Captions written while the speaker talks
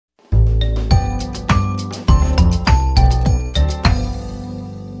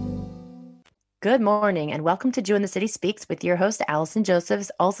Good morning, and welcome to Jew in the City Speaks with your host, Allison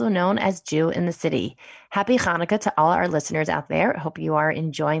Josephs, also known as Jew in the City. Happy Hanukkah to all our listeners out there. Hope you are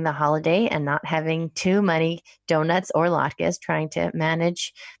enjoying the holiday and not having too many donuts or latkes, trying to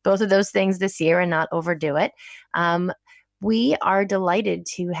manage both of those things this year and not overdo it. We are delighted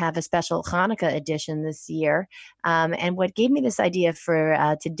to have a special Hanukkah edition this year. And what gave me this idea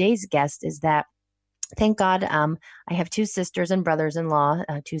for today's guest is that thank God, I have two sisters and brothers-in-law,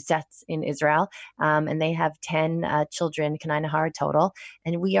 two sets in Israel, and they have 10 children, Kanai Nahar total.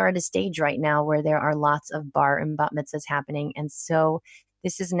 And we are at a stage right now where there are lots of bar and bat mitzvahs happening. And so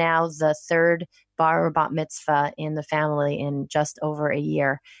this is now the third bar or bat mitzvah in the family in just over a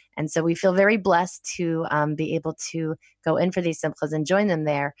year. And so we feel very blessed to be able to go in for these simchas and join them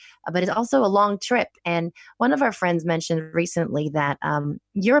there. But it's also a long trip. And one of our friends mentioned recently that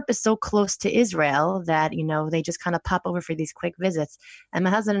Europe is so close to Israel that, they just kind of pop over for these quick visits. And my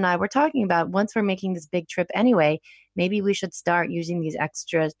husband and I were talking about once we're making this big trip anyway, maybe we should start using these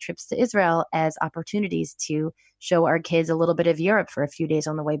extra trips to Israel as opportunities to show our kids a little bit of Europe for a few days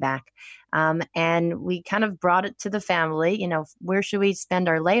on the way back. And we kind of brought it to the family, where should we spend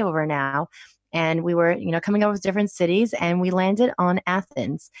our layover now? And we were, coming up with different cities, and we landed on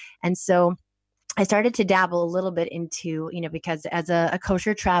Athens. And so I started to dabble a little bit into, because as a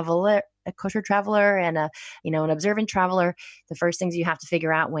kosher traveler and an observant traveler, the first things you have to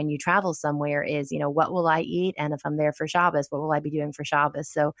figure out when you travel somewhere is, what will I eat? And if I'm there for Shabbos, what will I be doing for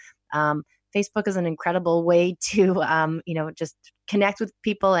Shabbos? So, Facebook is an incredible way to, just connect with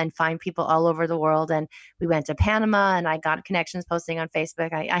people and find people all over the world. And we went to Panama, and I got connections posting on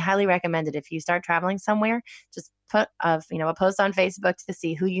Facebook. I highly recommend it. If you start traveling somewhere, just put a post on Facebook to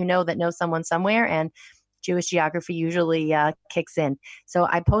see who you know that knows someone somewhere, and Jewish geography usually kicks in. So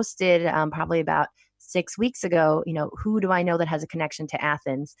I posted probably about 6 weeks ago, who do I know that has a connection to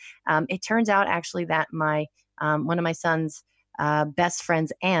Athens? It turns out actually that my one of my son's best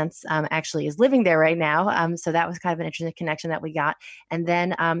friend's aunts actually is living there right now. So that was kind of an interesting connection that we got. And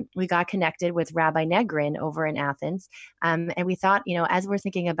then we got connected with Rabbi Negrin over in Athens. And we thought, as we're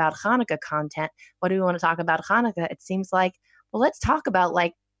thinking about Hanukkah content, what do we want to talk about Hanukkah? It seems like, well, let's talk about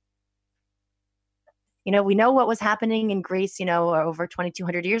we know what was happening in Greece, over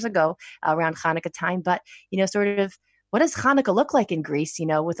 2,200 years ago around Hanukkah time, but, sort of what does Hanukkah look like in Greece,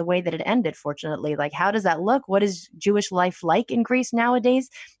 with the way that it ended, fortunately? Like, how does that look? What is Jewish life like in Greece nowadays?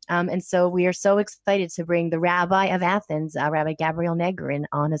 And so we are so excited to bring the Rabbi of Athens, Rabbi Gabriel Negrin,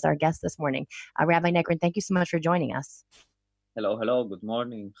 on as our guest this morning. Rabbi Negrin, thank you so much for joining us. Hello. Good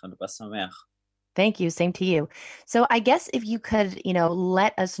morning. Chanukah Sameach. Thank you. Same to you. So I guess if you could,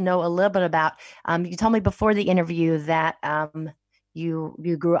 let us know a little bit about, you told me before the interview that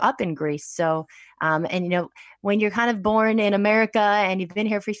you grew up in Greece. So, when you're kind of born in America and you've been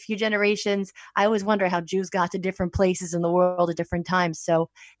here for a few generations, I always wonder how Jews got to different places in the world at different times. So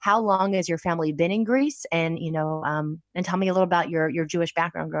how long has your family been in Greece? And, and tell me a little about your Jewish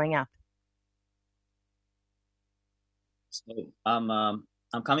background growing up. So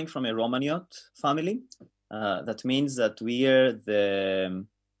I'm coming from a Romaniot family. That means that we are the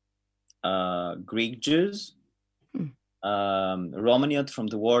Greek Jews. Romaniot from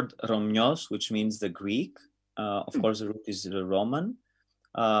the word Romnios, which means the Greek. Of course, the root is the Roman.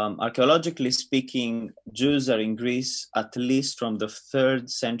 Archaeologically speaking, Jews are in Greece at least from the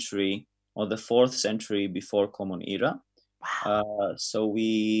 3rd century or the 4th century before Common Era. Wow. So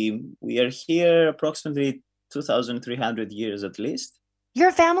we are here approximately 2,300 years at least.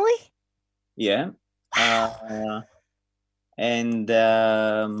 Your family? Yeah. Wow.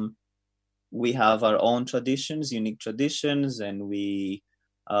 And we have our own traditions, unique traditions, and we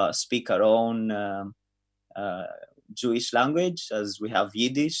speak our own Jewish language, as we have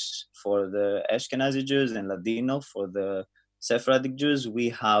Yiddish for the Ashkenazi Jews and Ladino for the Sephardic Jews. We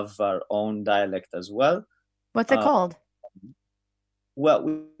have our own dialect as well. What's it called?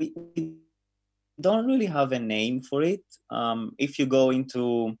 Well, we don't really have a name for it. If you go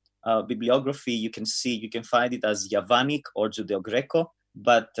into bibliography, you can find it as Yavanic or Judeo-Greco.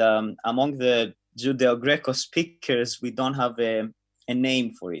 But among the Judeo-Greco speakers, we don't have a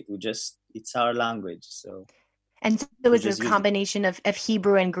name for it. It's our language. And so is it a combination of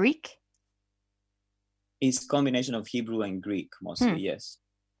Hebrew and Greek? It's a combination of Hebrew and Greek, mostly, yes.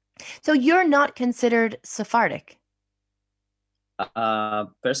 So you're not considered Sephardic?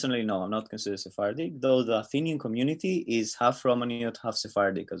 Personally, no, I'm not considered Sephardic, though the Athenian community is half Romaniot, half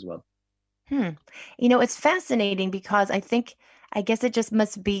Sephardic as well. It's fascinating because I guess it just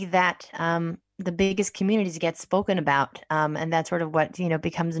must be that the biggest communities get spoken about, and that's sort of what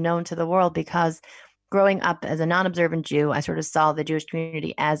becomes known to the world, because growing up as a non-observant Jew, I sort of saw the Jewish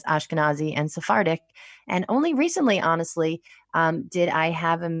community as Ashkenazi and Sephardic. And only recently, honestly, did I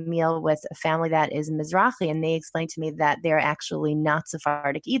have a meal with a family that is Mizrahi, and they explained to me that they're actually not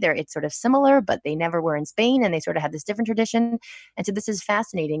Sephardic either. It's sort of similar, but they never were in Spain, and they sort of had this different tradition. And so this is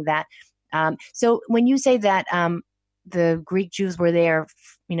fascinating that. So when you say that the Greek Jews were there,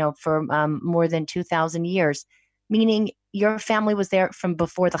 for more than 2,000 years, meaning your family was there from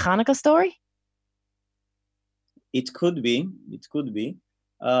before the Hanukkah story? It could be. It could be.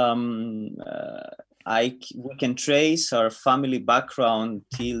 We can trace our family background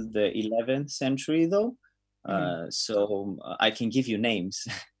till the 11th century, though. So I can give you names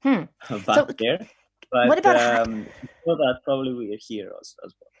back there. But what about before that, probably we are here as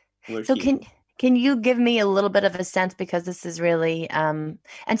well. So can you give me a little bit of a sense, because this is really and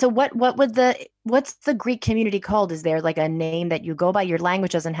so what's the Greek community called? Is there like a name that you go by? Your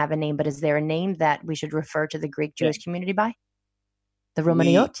language doesn't have a name, but is there a name that we should refer to the Greek Jewish community by? The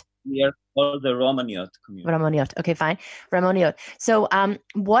Romaniot? We are called the Romaniot community. Romaniot. Okay, fine. Romaniot. So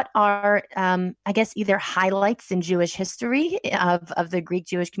what are, I guess, either highlights in Jewish history of the Greek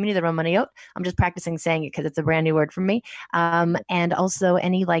Jewish community, the Romaniot? I'm just practicing saying it because it's a brand new word for me. And also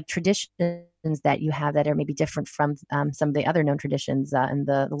any like traditions that you have that are maybe different from some of the other known traditions in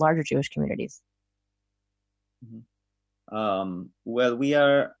the larger Jewish communities. Well, we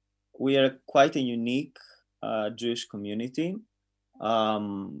are quite a unique Jewish community.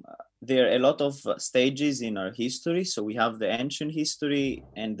 There are a lot of stages in our history. So we have the ancient history,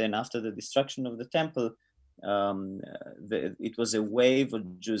 and then after the destruction of the temple, it was a wave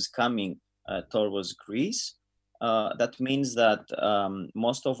of Jews coming towards Greece. That means that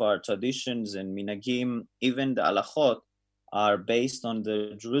most of our traditions and minhagim, even the halachot, are based on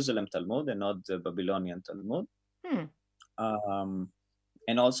the Jerusalem Talmud and not the Babylonian Talmud.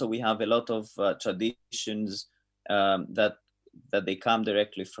 And also we have a lot of traditions that they come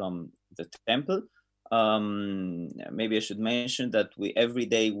directly from the temple. Maybe I should mention that every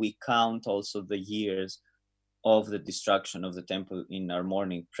day we count also the years of the destruction of the temple in our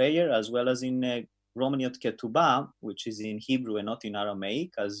morning prayer, as well as in Romaniot Ketubah, which is in Hebrew and not in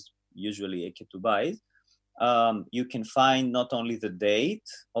Aramaic, as usually a Ketubah is. You can find not only the date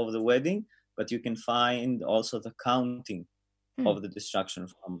of the wedding, but you can find also the counting of the destruction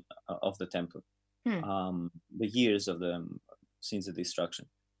of the temple, the years of since the destruction.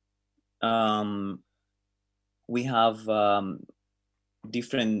 We have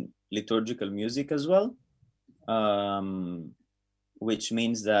different liturgical music as well, which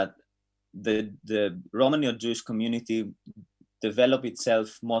means that the Romaniot Jewish community developed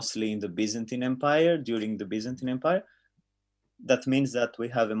itself mostly in the Byzantine Empire, during the Byzantine Empire. That means that we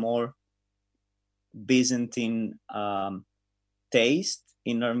have a more Byzantine taste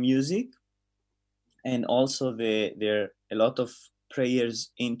in our music, and also there are a lot of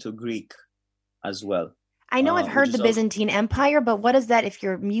prayers into Greek as well. I know I've heard the Byzantine Empire, but what is that if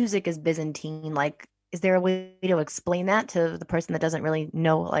your music is Byzantine? Like, is there a way to explain that to the person that doesn't really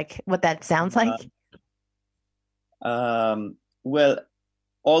know like what that sounds like? Well,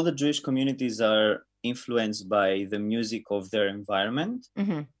 all the Jewish communities are influenced by the music of their environment.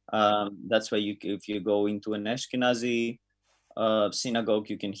 That's why if you go into an Ashkenazi synagogue,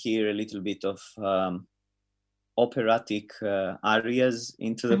 you can hear a little bit of operatic arias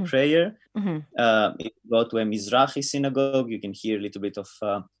into the prayer. If you go to a Mizrahi synagogue, you can hear a little bit of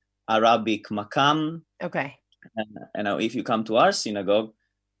Arabic makam. Okay. And now if you come to our synagogue,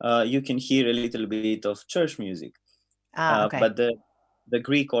 you can hear a little bit of church music. Okay. But the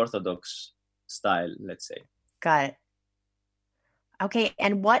Greek Orthodox style, let's say. Got it. Okay,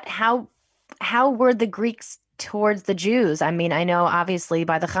 and how were the Greeks towards the Jews? I mean, I know obviously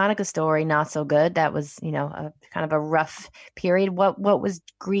by the Hanukkah story, not so good. That was, a kind of a rough period. What was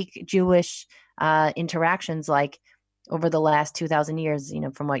Greek Jewish interactions like over the last 2,000 years,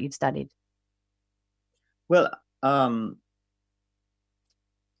 from what you've studied? Well,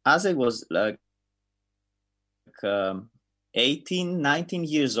 as I was like 18, 19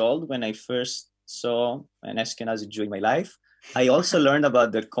 years old when I first saw an Ashkenazi Jew in my life, I also learned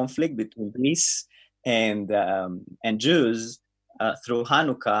about the conflict between Greece and Jews through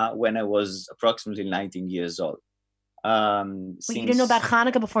Hanukkah when I was approximately 19 years old. You didn't know about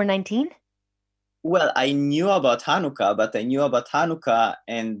Hanukkah before 19? Well, I knew about Hanukkah, but I knew about Hanukkah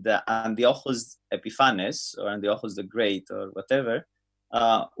and Antiochus Epiphanes, or Antiochus the Great, or whatever,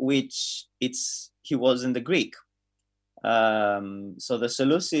 which he was in the Greek. So the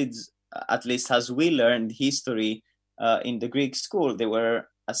Seleucids, at least as we learned history in the Greek school, they were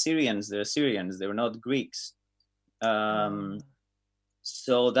Assyrians. They're Assyrians. They were not Greeks.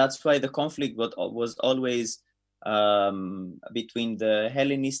 So that's why the conflict was always between the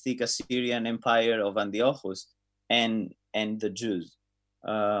Hellenistic Assyrian Empire of Antiochus and the Jews.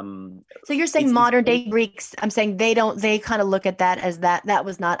 So you're saying modern day Greeks, I'm saying they kind of look at that as that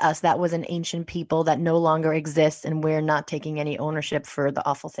was not us. That was an ancient people that no longer exists, and we're not taking any ownership for the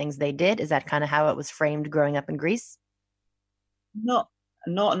awful things they did. Is that kind of how it was framed growing up in Greece? No,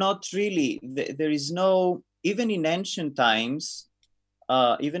 not really. There is no, even in ancient times,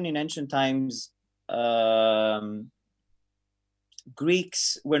 um,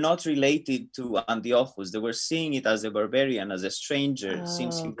 Greeks were not related to Antiochus. They were seeing it as a barbarian, as a stranger,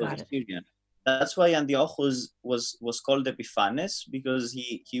 since he Oh, was got it. Assyrian. That's why Antiochus was called Epiphanes, because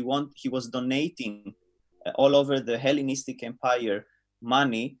he was donating all over the Hellenistic Empire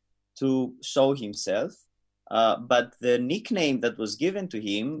money to show himself. But the nickname that was given to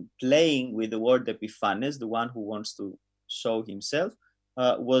him, playing with the word Epiphanes, the one who wants to show himself,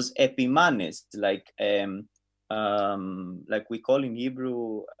 was Epimanes, like we call in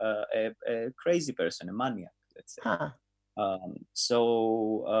Hebrew a crazy person, a maniac, let's say. Huh.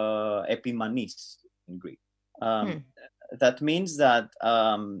 Epimanis in Greek. That means that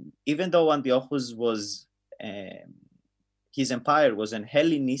even though Antiochus was, his empire was an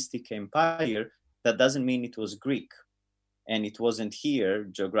Hellenistic empire, that doesn't mean it was Greek. And it wasn't here,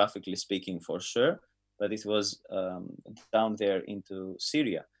 geographically speaking, for sure, but it was down there into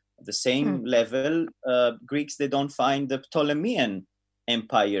Syria. At the same level, Greeks, they don't find the Ptolemean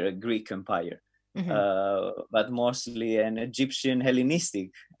Empire a Greek empire, but mostly an Egyptian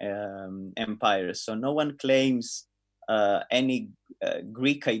Hellenistic empire. So no one claims any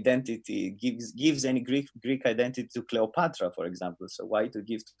Greek identity, gives any Greek identity to Cleopatra, for example. So why to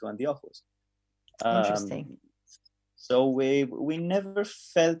give to Antiochus? Interesting. So we never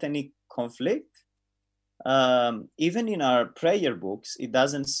felt any conflict. Even in our prayer books, it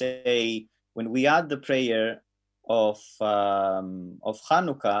doesn't say, when we add the prayer of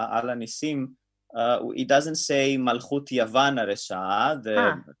Hanukkah, Ala Nisim, it doesn't say Malchut Yavan Resha,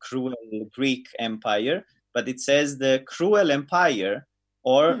 the cruel Greek empire, but it says the cruel empire,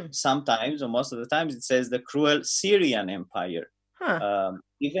 or sometimes, or most of the times, it says the cruel Syrian empire.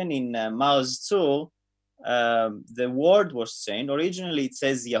 Even in Mao's Tzu, the word was changed. Originally, it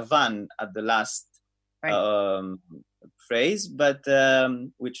says Yavan at the last phrase, but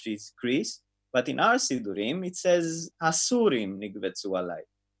which is Greece. But in our Sidurim, it says Asurim nigvetzu alai.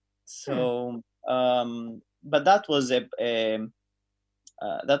 So, but that was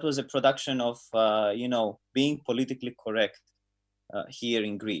a production of being politically correct here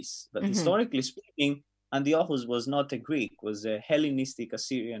in Greece. But historically speaking, Antiochus was not a Greek; was a Hellenistic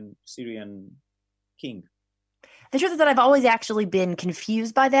Syrian king. The truth is that I've always actually been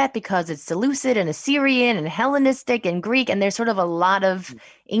confused by that, because it's Seleucid and Assyrian and Hellenistic and Greek, and there's sort of a lot of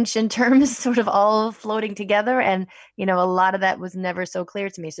ancient terms sort of all floating together, and a lot of that was never so clear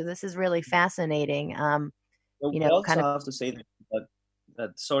to me. So this is really fascinating. We also have to say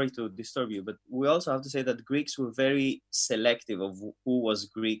that sorry to disturb you, but we also have to say that Greeks were very selective of who was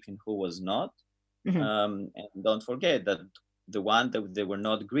Greek and who was not. And don't forget that the one that they were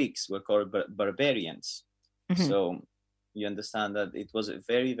not Greeks were called barbarians. So you understand that it was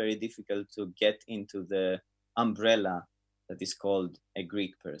very, very difficult to get into the umbrella that is called a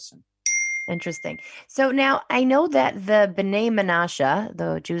Greek person. Interesting. So now I know that the B'nai Menashe,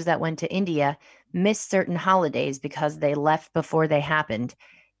 the Jews that went to India, missed certain holidays because they left before they happened.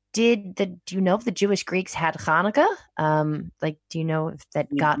 Do you know if the Jewish Greeks had Hanukkah? Do you know if that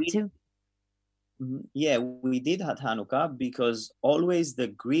to? Yeah, we did have Hanukkah, because always the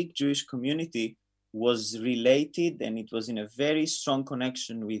Greek Jewish community was related, and it was in a very strong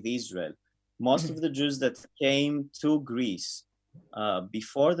connection with Israel. Most of the Jews that came to Greece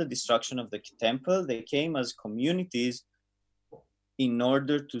before the destruction of the temple, they came as communities in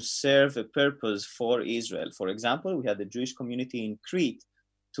order to serve a purpose for Israel. For example, we had a Jewish community in Crete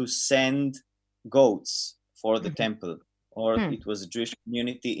to send goats for the temple, or it was a Jewish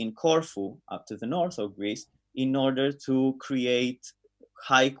community in Corfu, up to the north of Greece, in order to create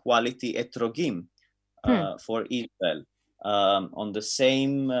high quality etrogim for Israel. On the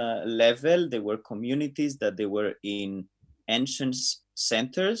same level, there were communities that they were in ancient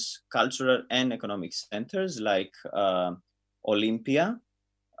centers, cultural and economic centers, like Olympia,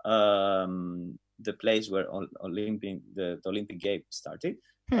 the place where the Olympic Games started.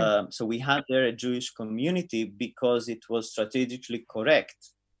 So we had there a Jewish community because it was strategically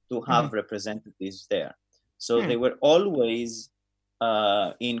correct to have representatives there. So they were always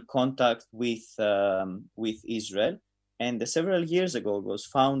in contact with Israel. And several years ago was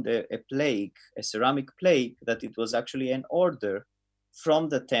found a plague, a ceramic plague, that it was actually an order from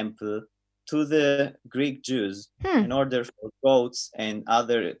the temple to the Greek Jews in order for goats and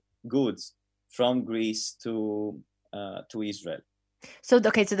other goods from Greece to Israel. So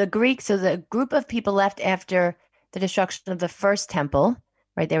the group of people left after the destruction of the first temple,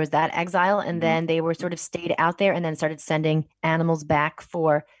 right? There was that exile, and then they were sort of stayed out there and then started sending animals back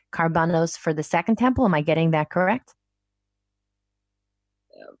for karbanos for the second temple. Am I getting that correct?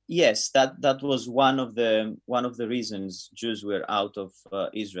 Yes, that was one of the reasons Jews were out of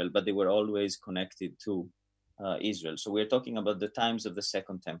Israel, but they were always connected to Israel. So we're talking about the times of the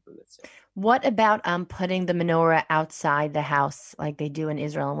second temple, let's say. What about putting the menorah outside the house like they do in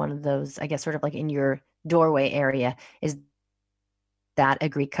Israel in one of those, I guess, sort of like in your doorway area? Is that a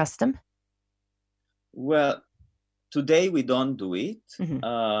Greek custom? Well, today we don't do it.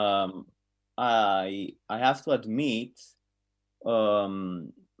 Mm-hmm. I have to admit,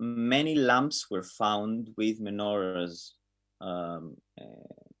 many lamps were found with menorahs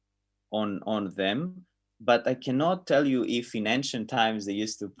on them, but I cannot tell you if in ancient times they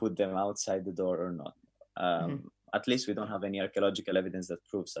used to put them outside the door or not. At least we don't have any archaeological evidence that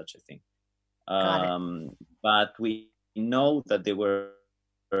proves such a thing. Got it. But we know that there were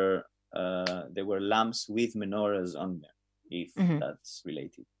lamps with menorahs on them, if that's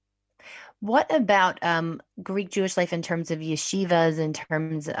related. What about Greek Jewish life in terms of yeshivas, in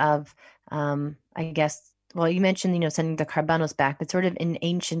terms of, I guess, well, you mentioned, sending the karbanos back, but sort of in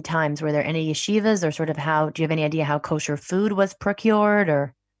ancient times, were there any yeshivas, or sort of do you have any idea how kosher food was procured,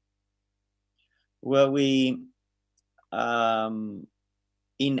 or? Well, in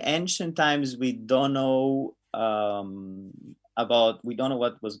ancient times, we don't know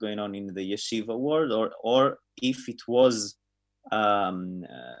what was going on in the yeshiva world, or if it was,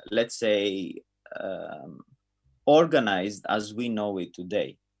 let's say, organized as we know it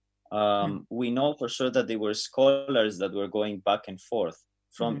today. We know for sure that there were scholars that were going back and forth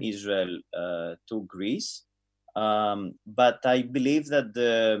from Israel to Greece, but I believe that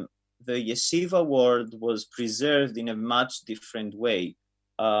the yeshiva world was preserved in a much different way,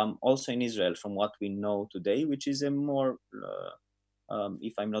 also in Israel, from what we know today, which is a more,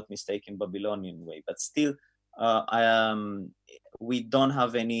 if I'm not mistaken, Babylonian way. But still, we don't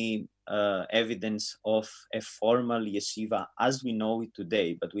have any evidence of a formal yeshiva as we know it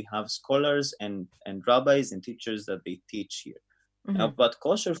today, but we have scholars and rabbis and teachers that they teach here. Now, but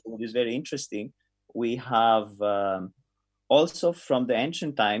kosher food is very interesting. We have also from the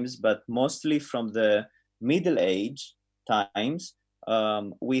ancient times, but mostly from the Middle Age times,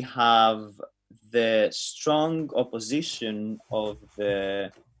 we have the strong opposition of the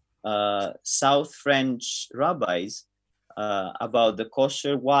South French rabbis about the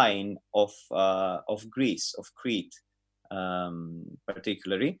kosher wine of Greece, of Crete,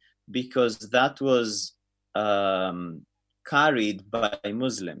 particularly, because that was carried by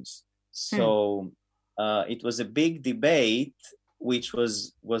Muslims. So it was a big debate, which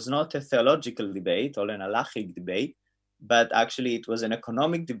was not a theological debate or an halachic debate, but actually it was an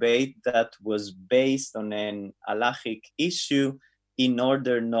economic debate that was based on an halachic issue in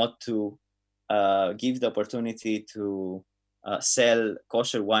order not to give the opportunity to sell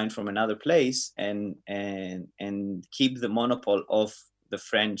kosher wine from another place and keep the monopoly of the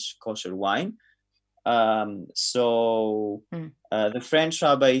French kosher wine. So the French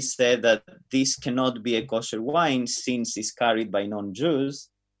rabbi said that this cannot be a kosher wine since it's carried by non-Jews.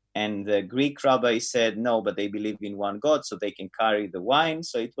 And the Greek rabbi said, no, but they believe in one God, so they can carry the wine.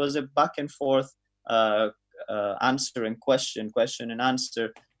 So it was a back and forth answer and question and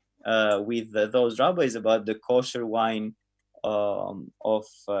answer with those rabbis about the kosher wine of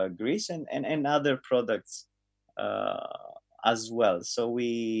Greece and other products as well. So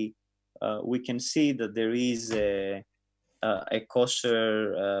we can see that there is a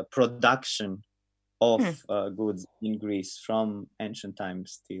kosher production of goods in Greece from ancient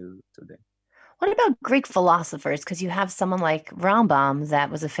times till today. What about Greek philosophers? Because you have someone like Rambam that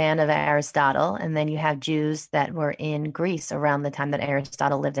was a fan of Aristotle, and then you have Jews that were in Greece around the time that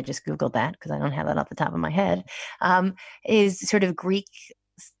Aristotle lived. I just Googled that because I don't have that off the top of my head. Is sort of Greek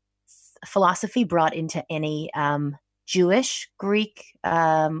philosophy brought into any Jewish Greek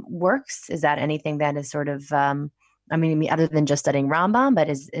works? Is that anything that is sort of, other than just studying Rambam, but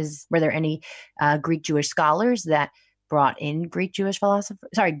were there any Greek Jewish scholars that brought in Greek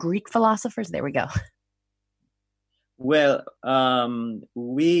philosophers? There we go. Well,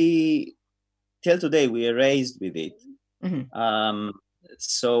 we till today we are raised with it.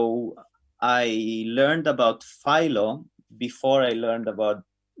 So I learned about Philo before I learned about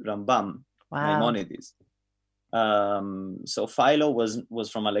Rambam, Wow. Maimonides. So Philo was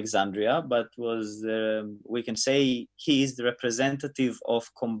from Alexandria, but was we can say he is the representative of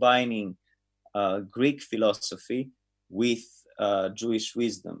combining Greek philosophy with Jewish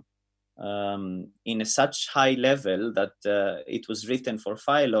wisdom in a such high level that it was written for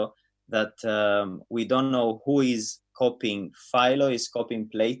Philo that we don't know who is copying. Philo is copying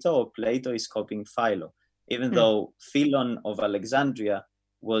Plato, or Plato is copying Philo, even though Philon of Alexandria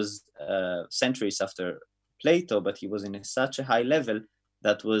was centuries after Plato, but he was in such a high level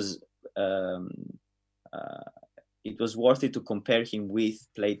that was it was worth it to compare him with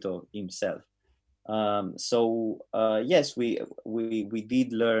Plato himself. Yes, we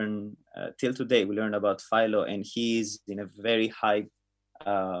did learn till today. We learn about Philo, and he is in a very high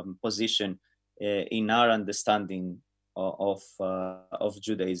position in our understanding of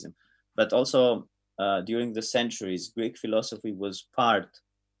Judaism. But also during the centuries, Greek philosophy was part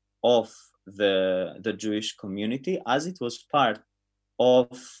of the Jewish community, as it was part of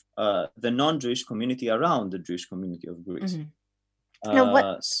the non-Jewish community around the Jewish community of Greece. We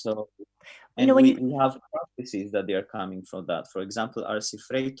have practices that they are coming from that. For example, our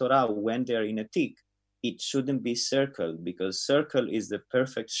Sifrei Torah, when they're in a tick, it shouldn't be circle, because circle is the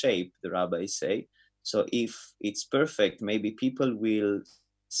perfect shape, the rabbis say. So if it's perfect, maybe people will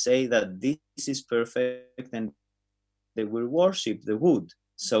say that this is perfect and they will worship the wood.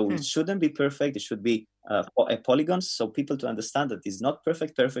 So it shouldn't be perfect. It should be a polygon, so people to understand that it's not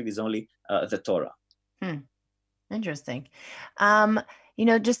perfect. Perfect is only the Torah. Interesting.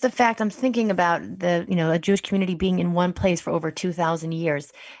 Just the fact I'm thinking about a Jewish community being in one place for over 2,000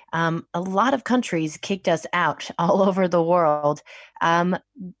 years. A lot of countries kicked us out all over the world.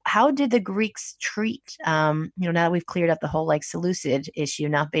 How did the Greeks treat, now that we've cleared up the whole Seleucid issue,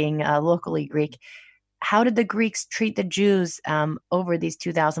 not being locally Greek, how did the Greeks treat the Jews over these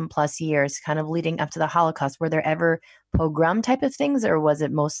 2,000 plus years, kind of leading up to the Holocaust? Were there ever pogrom type of things, or was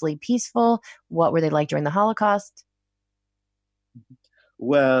it mostly peaceful? What were they like during the Holocaust?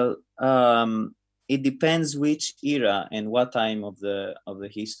 Well, it depends which era and what time of the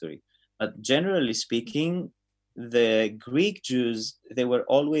history. But generally speaking, the Greek Jews, they were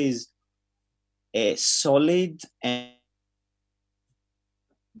always a solid and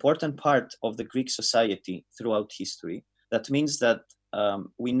important part of the Greek society throughout history. That means that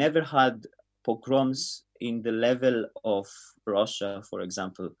we never had pogroms in the level of Russia, for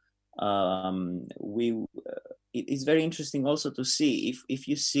example. It is very interesting also to see if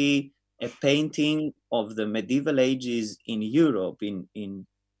you see a painting of the medieval ages in Europe, in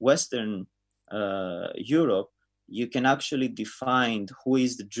Western Europe, you can actually define who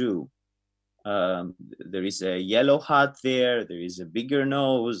is the Jew. There is a yellow hat there is a bigger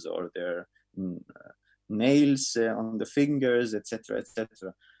nose, or there are nails on the fingers, etc.,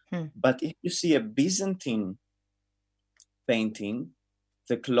 etc. But if you see a Byzantine painting,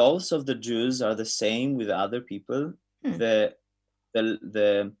 the clothes of the Jews are the same with other people. The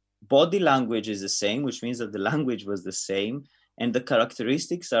body language is the same, which means that the language was the same, and the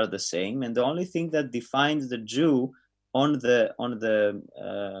characteristics are the same. And the only thing that defines the Jew on the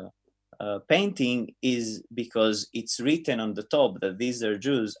painting is because it's written on the top that these are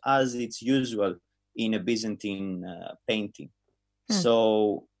Jews, as it's usual in a Byzantine painting.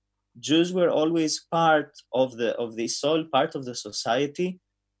 So Jews were always part of the soul, part of the society,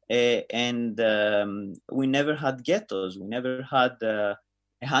 and we never had ghettos. We never had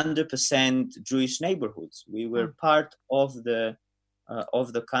 100% Jewish neighborhoods. We were part of the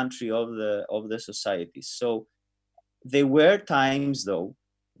country, of the society. So there were times, though,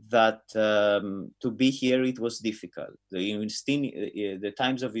 that to be here it was difficult. The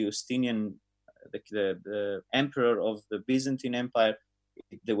times of Justinian, the emperor of the Byzantine Empire,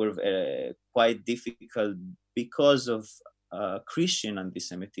 they were quite difficult because of Christian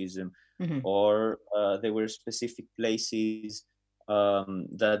anti-Semitism, or there were specific places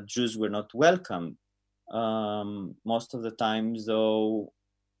that Jews were not welcome. Most of the times, though,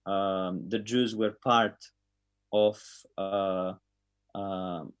 the Jews were part of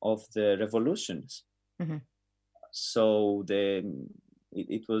the revolutions. So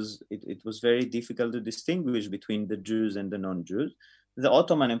it was very difficult to distinguish between the Jews and the non-Jews. The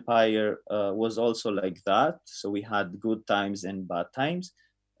Ottoman Empire was also like that. So we had good times and bad times.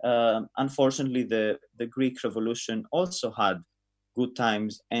 Unfortunately, the Greek Revolution also had good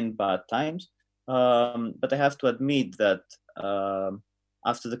times and bad times. But I have to admit that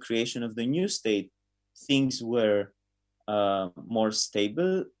after the creation of the new state, things were more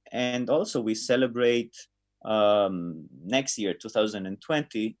stable. And also we celebrate next year,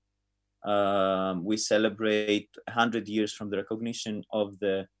 2020, we celebrate 100 years from the recognition of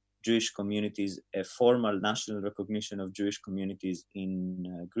the Jewish communities, a formal national recognition of Jewish communities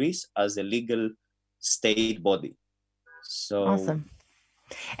in Greece as a legal state body. So awesome.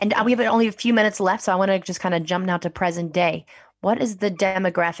 And we have only a few minutes left, so I want to just kind of jump now to present day. What is the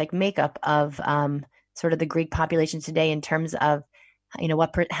demographic makeup of sort of the Greek population today in terms of,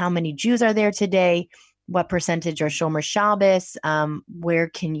 how many Jews are there today? What percentage are Shomer Shabbos? Where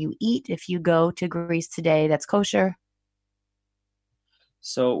can you eat if you go to Greece today that's kosher?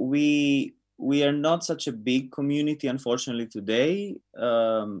 So we are not such a big community, unfortunately, today.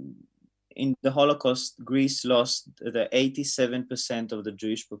 In the Holocaust, Greece lost the 87% of the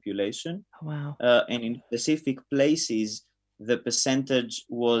Jewish population. Wow. And in specific places, the percentage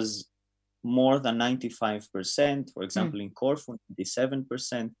was more than 95%. For example, in Corfu,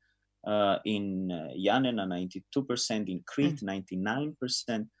 97%. In Yanina, 92%. In Crete,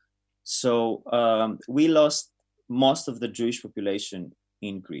 99%. So we lost most of the Jewish population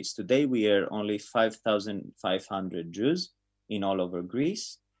in Greece. Today, we are only 5,500 Jews in all over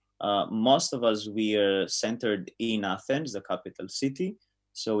Greece. Most of us, we are centered in Athens, the capital city.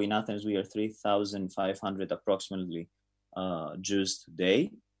 So in Athens, we are 3,500 approximately Jews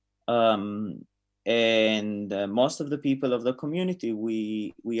today. And most of the people of the community,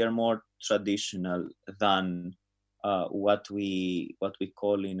 we are more traditional than what we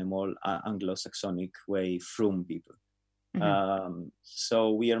call in a more Anglo-Saxonic way, frum people.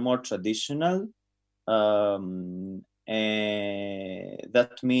 So we are more traditional. And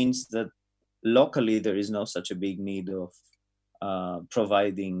that means that locally there is no such a big need of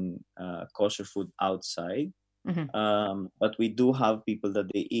providing kosher food outside. But we do have people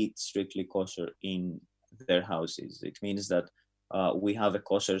that they eat strictly kosher in their houses. It means that we have a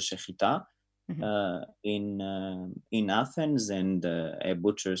kosher shechita in Athens, and a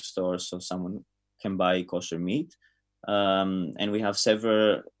butcher store, so someone can buy kosher meat. And we have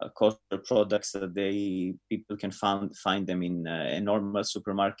several kosher products that people can find them in a normal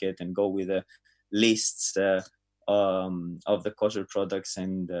supermarket and go with a lists of the kosher products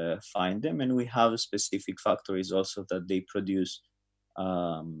and find them. And we have specific factories also that they produce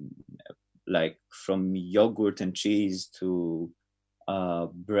like from yogurt and cheese to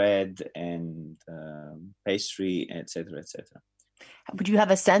bread and pastry, etc., etc. Would you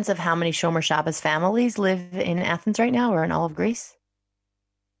have a sense of how many Shomer Shabbos families live in Athens right now or in all of Greece?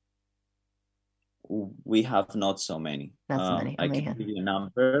 We have not so many. Not so many. I can give you a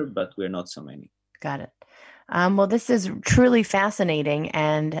number, but we're not so many. Got it. Well, this is truly fascinating.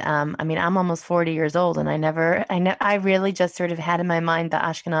 And I'm almost 40 years old, and I really just sort of had in my mind the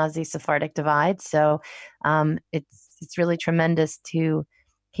Ashkenazi Sephardic divide. So it's really tremendous to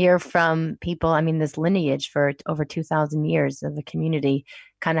hear from people. This lineage for over 2,000 years of the community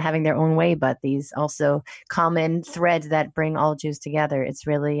kind of having their own way, but these also common threads that bring all Jews together. It's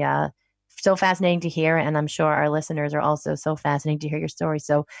really so fascinating to hear, and I'm sure our listeners are also so fascinating to hear your story.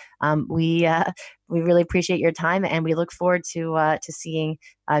 So we really appreciate your time, and we look forward to seeing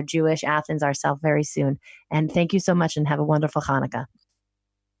Jewish Athens ourselves very soon. And thank you so much, and have a wonderful Hanukkah.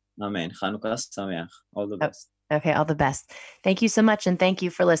 Amen. Hanukkah Sameach. All the best. Okay, all the best. Thank you so much, and thank you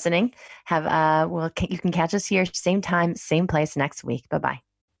for listening. You can catch us here, same time, same place next week. Bye-bye.